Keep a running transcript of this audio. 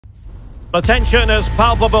The tension is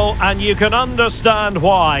palpable and you can understand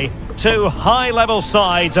why. Two high-level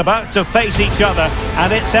sides about to face each other,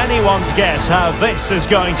 and it's anyone's guess how this is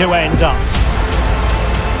going to end up.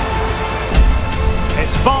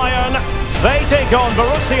 It's Bayern, they take on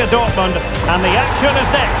Borussia Dortmund, and the action is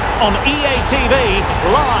next on EA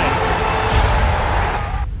TV Live.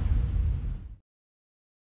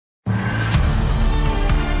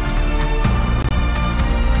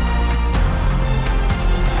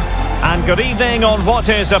 And good evening on what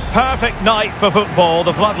is a perfect night for football,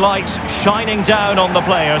 the floodlights shining down on the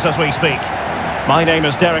players as we speak. My name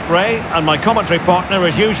is Derek Ray, and my commentary partner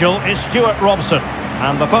as usual is Stuart Robson.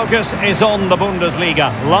 And the focus is on the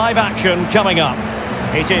Bundesliga. Live action coming up.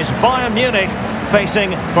 It is Bayern Munich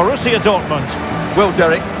facing Borussia Dortmund. Well,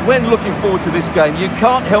 Derek, when looking forward to this game, you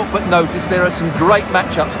can't help but notice there are some great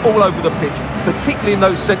matchups all over the pitch, particularly in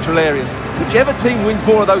those central areas. Whichever team wins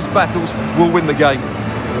more of those battles will win the game.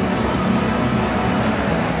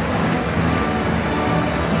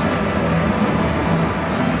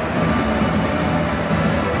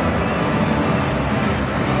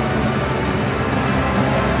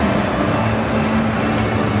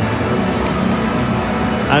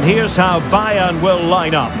 And here's how Bayern will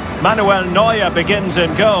line up. Manuel Neuer begins in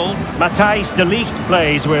goal. Matthijs de Ligt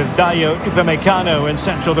plays with Dayo Upamecano in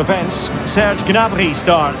central defence. Serge Gnabry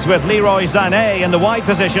starts with Leroy Sané in the wide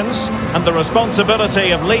positions. And the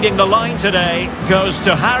responsibility of leading the line today goes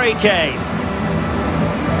to Harry Kane.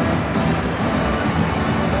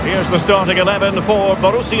 Here's the starting 11 for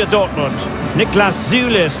Borussia Dortmund. Niklas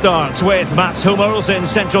Süle starts with Mats Hummels in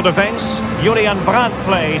central defence. Julian Brandt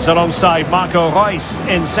plays alongside Marco Reus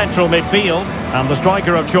in central midfield. And the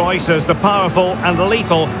striker of choice is the powerful and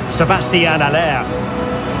lethal Sebastian Haller.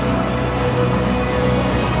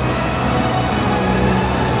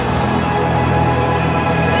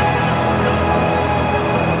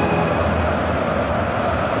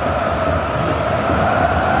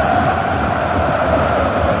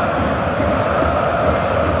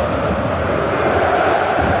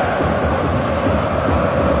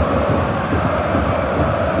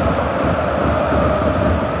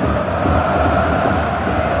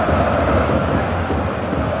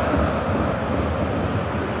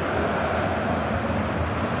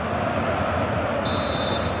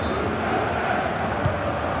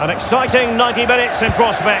 An exciting 90 minutes in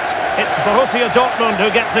prospect. It's Borussia Dortmund who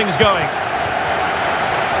get things going.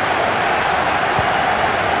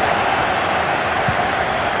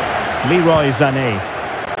 Leroy Sané.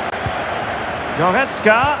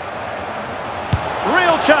 Goretzka.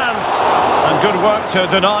 Real chance. And good work to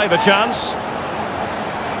deny the chance.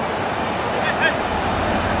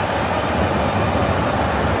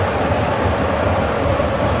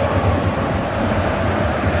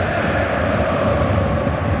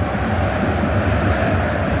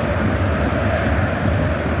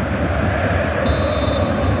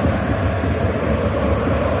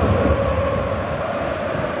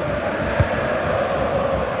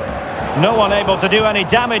 No one able to do any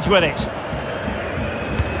damage with it.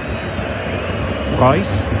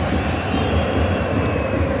 Reus.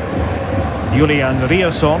 Julian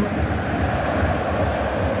Riasson.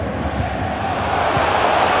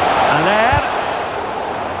 Haller.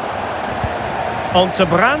 On to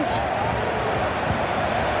Brandt.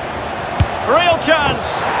 Real chance.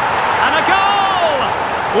 And a goal!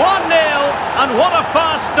 1-0. And what a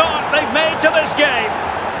fast start they've made to this game.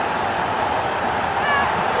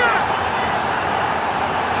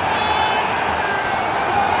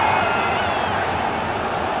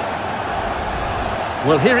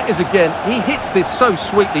 Well, here it is again. He hits this so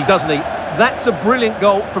sweetly, doesn't he? That's a brilliant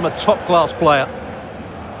goal from a top-class player.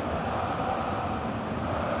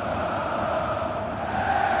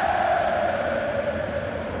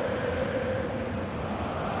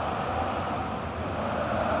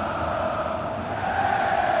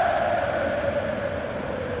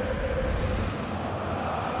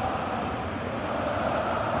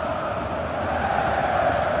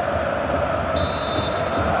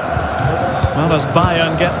 Well, as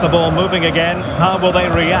Bayern get the ball moving again, how will they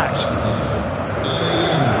react?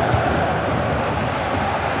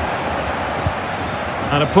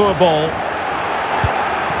 And a poor ball.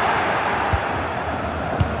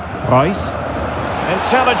 Reus.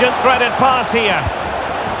 Intelligent threaded pass here.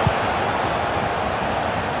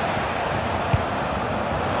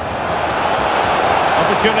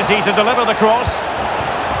 Opportunity to deliver the cross.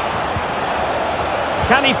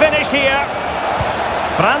 Can he finish here?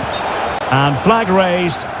 Brandt. And flag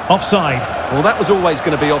raised, offside. Well, that was always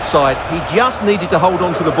going to be offside. He just needed to hold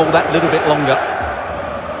on to the ball that little bit longer.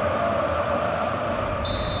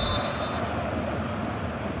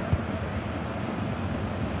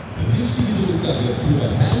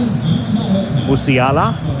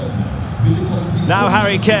 Musiala. Now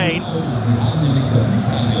Harry Kane.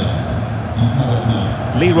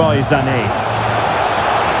 Leroy Sané.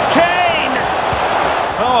 Kane!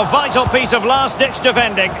 Oh, a vital piece of last-ditch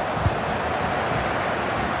defending.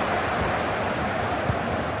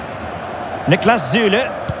 Niklas Süle.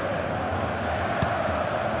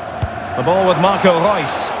 The ball with Marco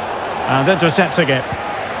Reus. And intercepting it.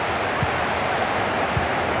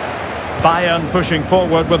 Bayern pushing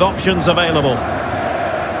forward with options available.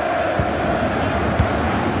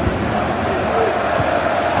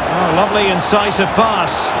 Oh, lovely incisive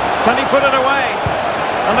pass. Can he put it away?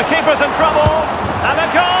 And the keeper's in trouble. And a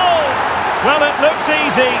goal! Well, it looks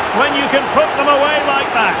easy when you can put them away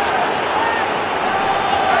like that.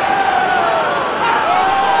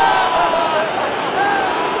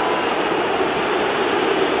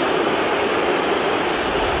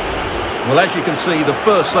 Well, as you can see, the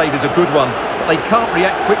first save is a good one, but they can't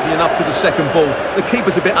react quickly enough to the second ball. The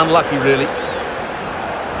keeper's a bit unlucky, really.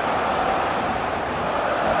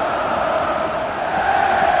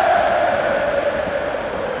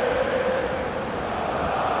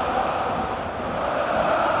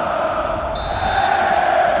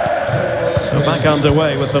 So back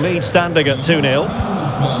underway with the lead standing at 2-0.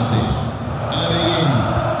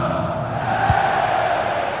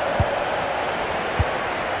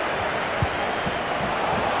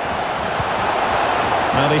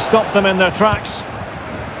 And he stopped them in their tracks.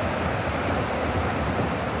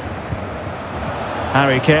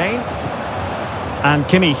 Harry Kane. And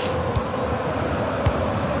Kimmich.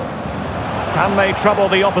 Can they trouble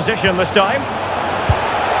the opposition this time?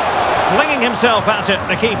 Flinging himself at it,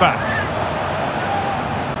 the keeper.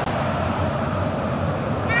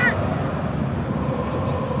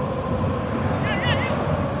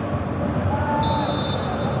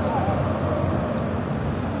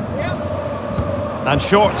 And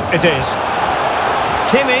short it is.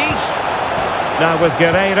 Kimmich. Now with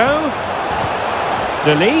Guerreiro.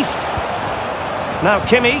 De Ligt. Now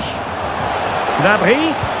Kimmich.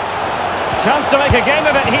 Gnabry. Chance to make a game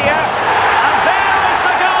of it here. And there is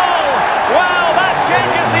the goal! Well, that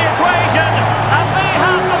changes the equation. And they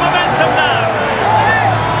have the momentum now.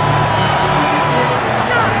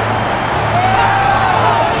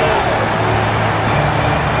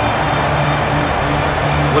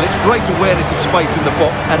 Well, it's great awareness of space in the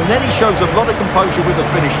box, and then he shows a lot of composure with the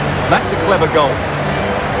finish. That's a clever goal.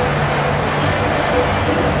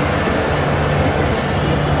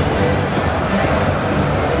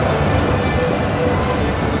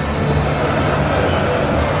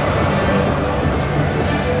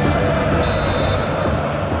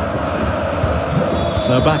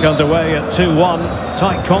 So back underway at 2-1.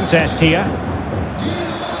 Tight contest here.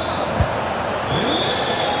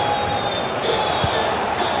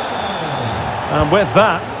 And with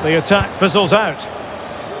that, the attack fizzles out.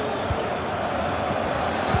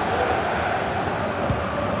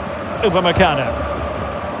 Upamecano.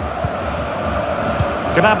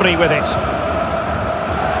 Gnabry with it.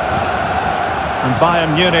 And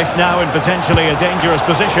Bayern Munich now in potentially a dangerous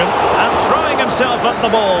position. And throwing himself at the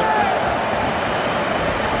ball.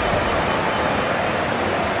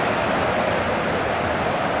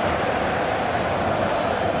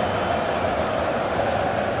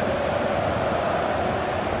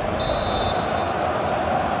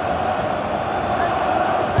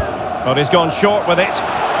 But he's gone short with it.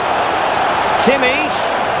 Kimmich.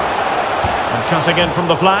 And cutting in from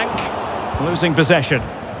the flank. Losing possession.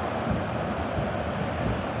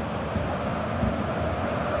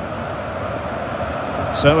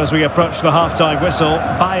 So as we approach the half-time whistle,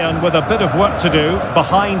 Bayern with a bit of work to do.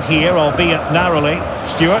 Behind here, albeit narrowly.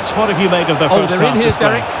 Stuart, what have you made of the first half? They're in here,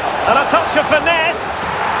 Derek. And a touch of finesse.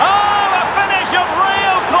 Oh, a finish of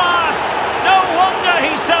real class. No wonder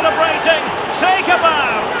he's celebrating. Take a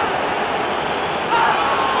bow.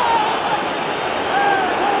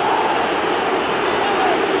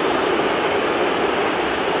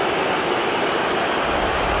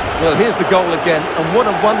 Well, here's the goal again, and what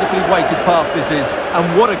a wonderfully weighted pass this is,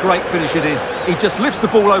 and what a great finish it is. He just lifts the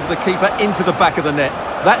ball over the keeper into the back of the net.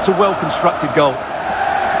 That's a well-constructed goal.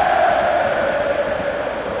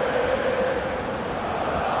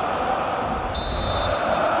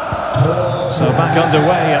 So back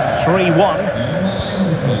underway at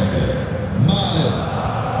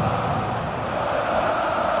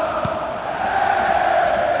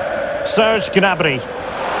 3-1. Serge Gnabry.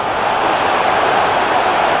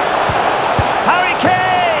 Harry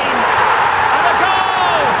Kane! And a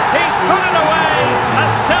goal! He's put it away! A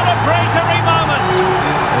celebratory moment!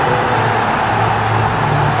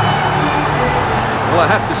 Well, I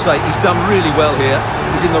have to say, he's done really well here.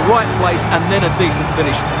 is in the right place and then a decent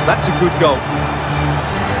finish. That's a good goal.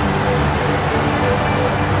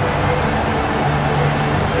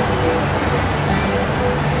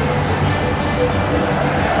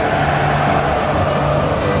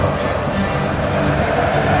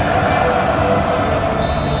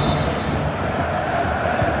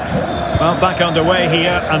 Well, back underway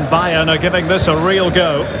here, and Bayern are giving this a real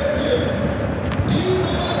go.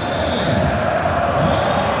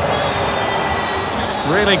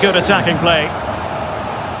 Really good attacking play.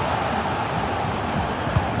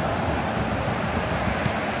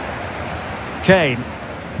 Kane.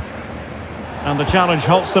 And the challenge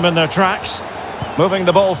halts them in their tracks. Moving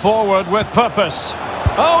the ball forward with purpose.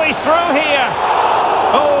 Oh, he's through here!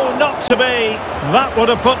 Oh, not to be. That would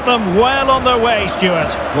have put them well on their way,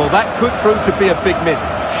 Stuart. Well, that could prove to be a big miss.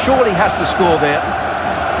 Surely has to score there.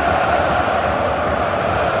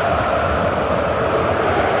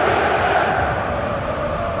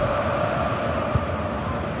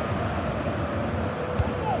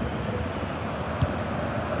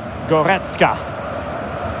 Goretzka.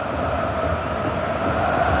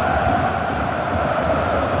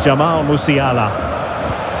 Jamal Musiala.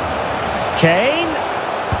 Kane.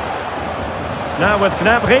 Now with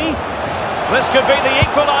Gnabry. This could be the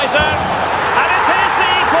equaliser. And it is the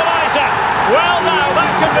equaliser. Well, now,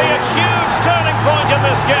 that could be a huge turning point in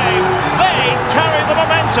this game. They carry the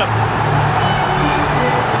momentum.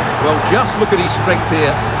 Well, just look at his strength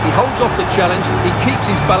here. He holds off the challenge, he keeps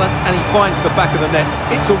his balance, and he finds the back of the net.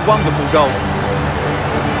 It's a wonderful goal.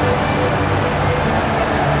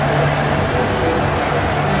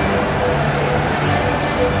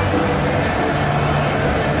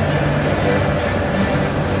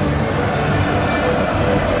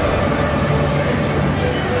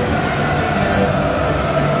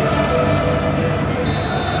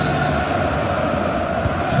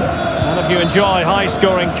 You enjoy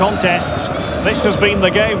high-scoring contests, this has been the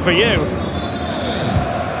game for you.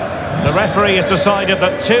 The referee has decided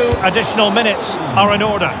that 2 additional minutes are in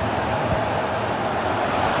order.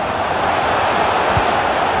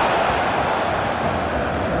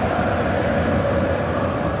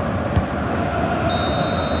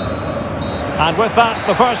 And with that,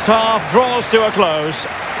 the first half draws to a close.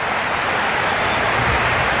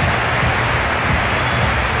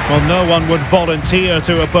 Well, no one would volunteer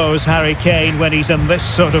to oppose Harry Kane when he's in this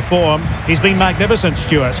sort of form. He's been magnificent,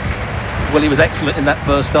 Stuart. Well, he was excellent in that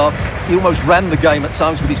first half. He almost ran the game at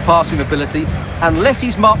times with his passing ability. Unless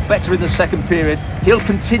he's marked better in the second period, he'll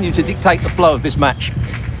continue to dictate the flow of this match.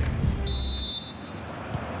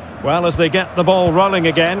 Well, as they get the ball rolling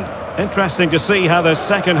again, interesting to see how the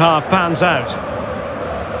second half pans out.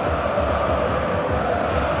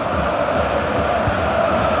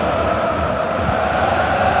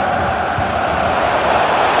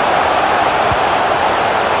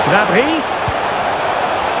 Gnabry.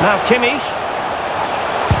 Now Kimmich.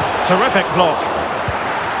 Terrific block.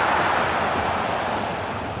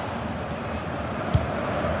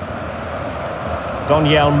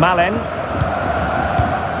 Daniel Malen.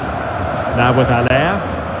 Now with Alias.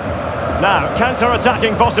 Now,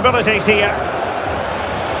 counter-attacking possibilities here.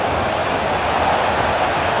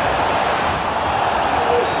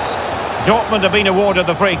 Dortmund have been awarded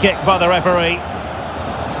the free kick by the referee.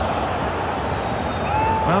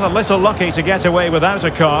 Well, a little lucky to get away without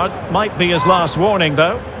a card. Might be his last warning,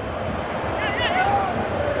 though.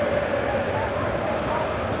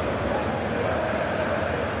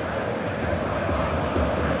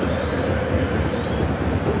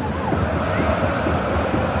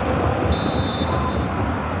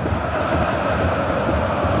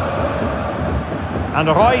 And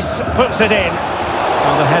Royce puts it in.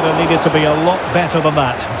 Well, the header needed to be a lot better than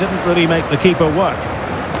that. Didn't really make the keeper work.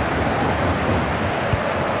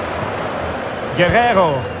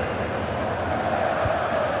 Guerrero.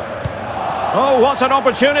 Oh, what an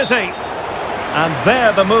opportunity. And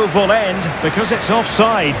there the move will end because it's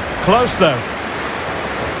offside. Close, though.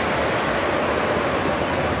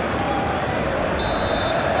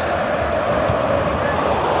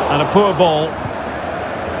 And a poor ball.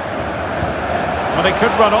 But he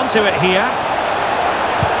could run onto it here.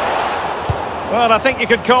 Well, I think you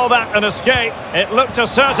could call that an escape. It looked a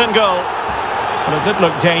certain goal. Well, it did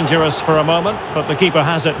look dangerous for a moment, but the keeper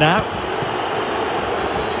has it now.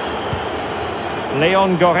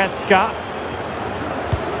 Leon Goretzka.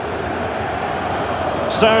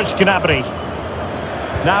 Serge Gnabry.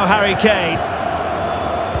 Now Harry Kane.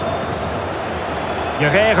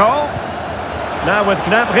 Guerrero. Now with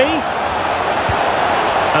Gnabry.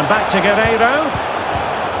 And back to Guerrero.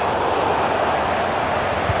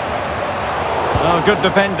 Oh, good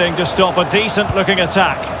defending to stop a decent-looking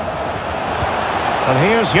attack. And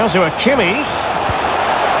here's Joshua Kimmich.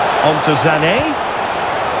 On to Sané.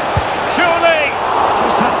 Surely!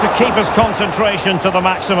 Just had to keep his concentration to the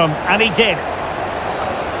maximum, and he did.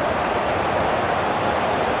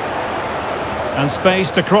 And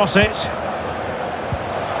space to cross it.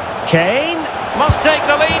 Kane must take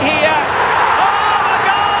the lead here. Oh, a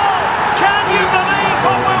goal! Can you believe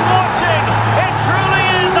what we're watching? It truly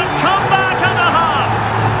is a comeback and a half.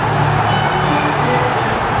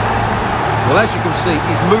 Well, as you can see,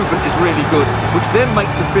 his movement is really good, which then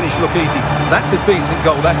makes the finish look easy. That's a decent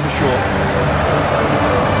goal, that's for sure.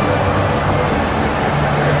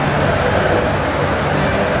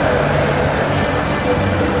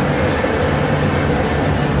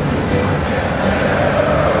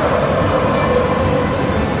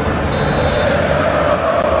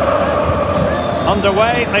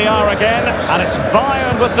 Underway they are again, and it's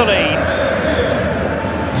Bayern with the lead.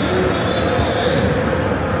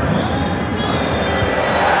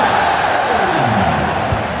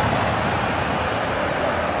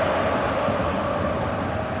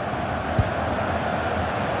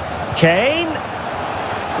 Kane.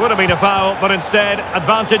 Would have been a foul, but instead,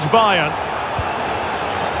 advantage Bayern.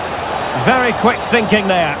 Very quick thinking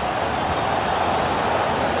there.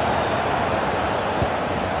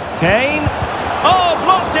 Kane. Oh,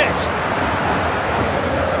 blocked it!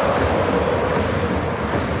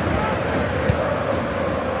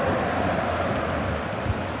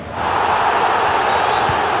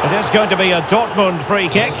 It is going to be a Dortmund free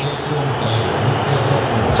kick.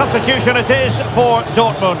 Substitution it is for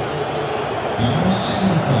Dortmund.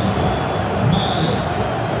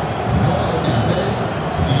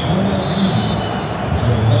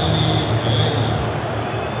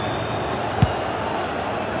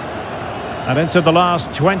 And into the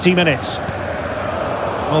last 20 minutes.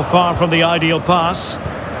 Well, far from the ideal pass.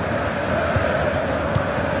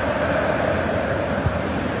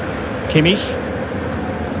 Kimmich.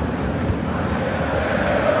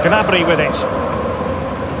 Gnabry with it.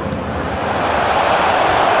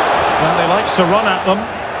 Well, he likes to run at them.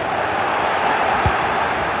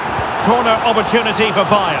 Corner opportunity for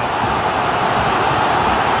Bayern.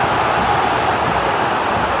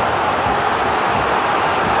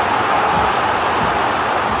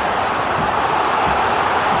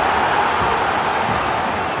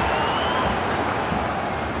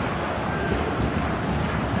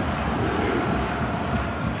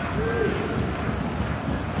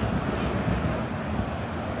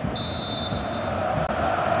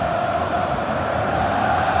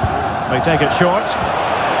 They take it short.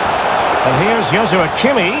 And here's Joshua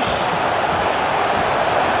Kimmich.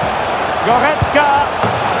 Goretzka.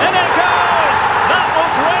 In it goes! That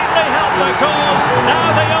will greatly help their cause.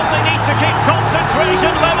 Now they only need to keep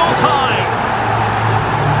concentration levels high.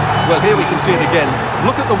 Well, here we can see it again.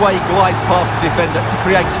 Look at the way he glides past the defender to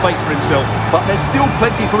create space for himself. But there's still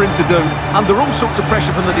plenty for him to do. Under all sorts of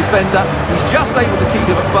pressure from the defender, he's just able to keep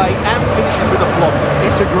him at bay and finishes with a plop.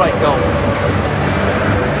 It's a great goal.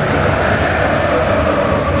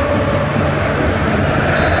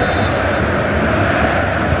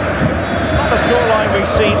 Scoreline we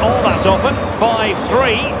see all that often,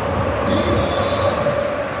 5-3.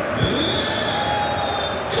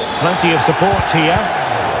 Plenty of support here.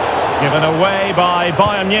 Given away by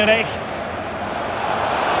Bayern Munich.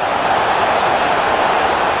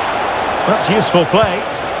 That's useful play.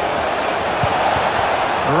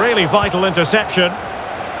 Really vital interception.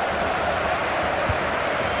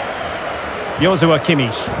 Joshua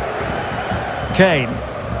Kimmich. Kane.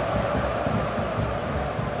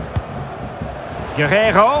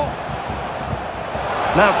 Guerrero.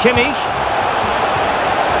 Now Kimmich.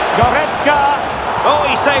 Goretzka. Oh,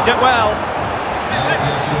 he saved it well.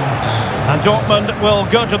 And Dortmund will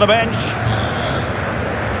go to the bench.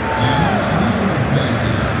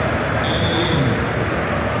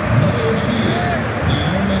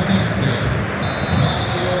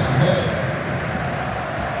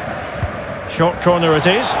 Short corner it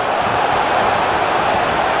is.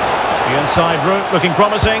 The inside route looking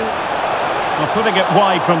promising. Well, putting it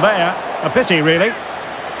wide from there, a pity really.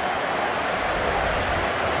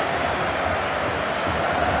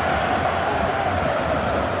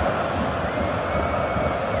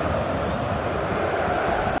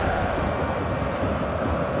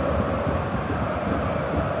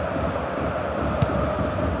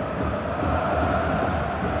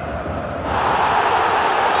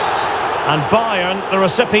 And Bayern, the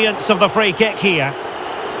recipients of the free kick here.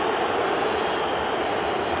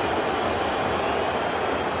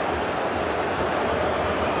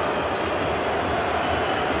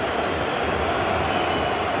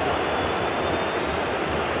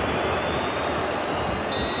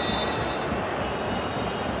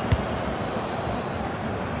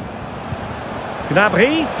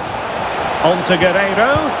 Gnabry. On to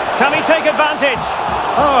Guerreiro. Can he take advantage?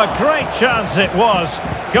 Oh, a great chance it was.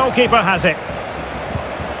 Goalkeeper has it.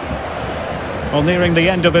 Well, nearing the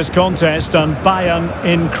end of this contest, and Bayern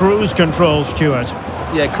in cruise control, Stuart.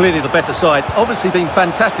 Yeah, clearly the better side. Obviously been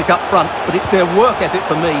fantastic up front, but it's their work ethic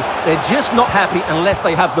for me. They're just not happy unless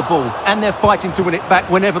they have the ball, and they're fighting to win it back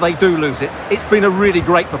whenever they do lose it. It's been a really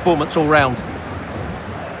great performance all round.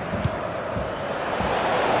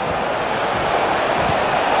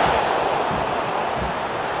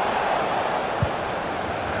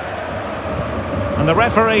 And the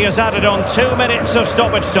referee has added on 2 minutes of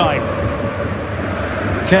stoppage time.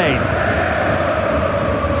 Kane.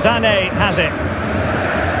 Sané has it.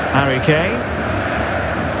 Harry Kane.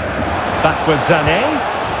 Back with Sané.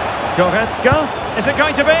 Goretzka. Is it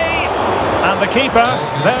going to be? And the keeper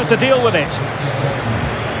there to deal with it.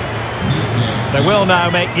 They will now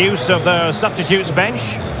make use of their substitutes bench.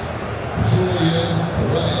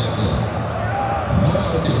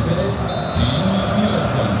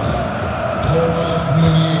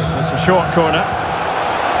 It's a short corner.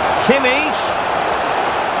 Kimmich.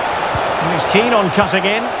 He's keen on cutting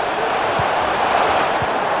in.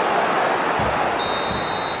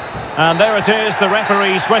 And there it is, the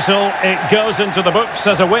referee's whistle. It goes into the books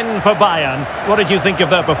as a win for Bayern. What did you think of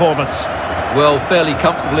their performance? Well, fairly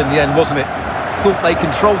comfortable in the end, wasn't it? Thought they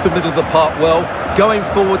controlled the middle of the park well. Going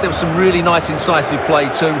forward, there was some really nice incisive play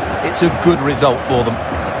too. It's a good result for them.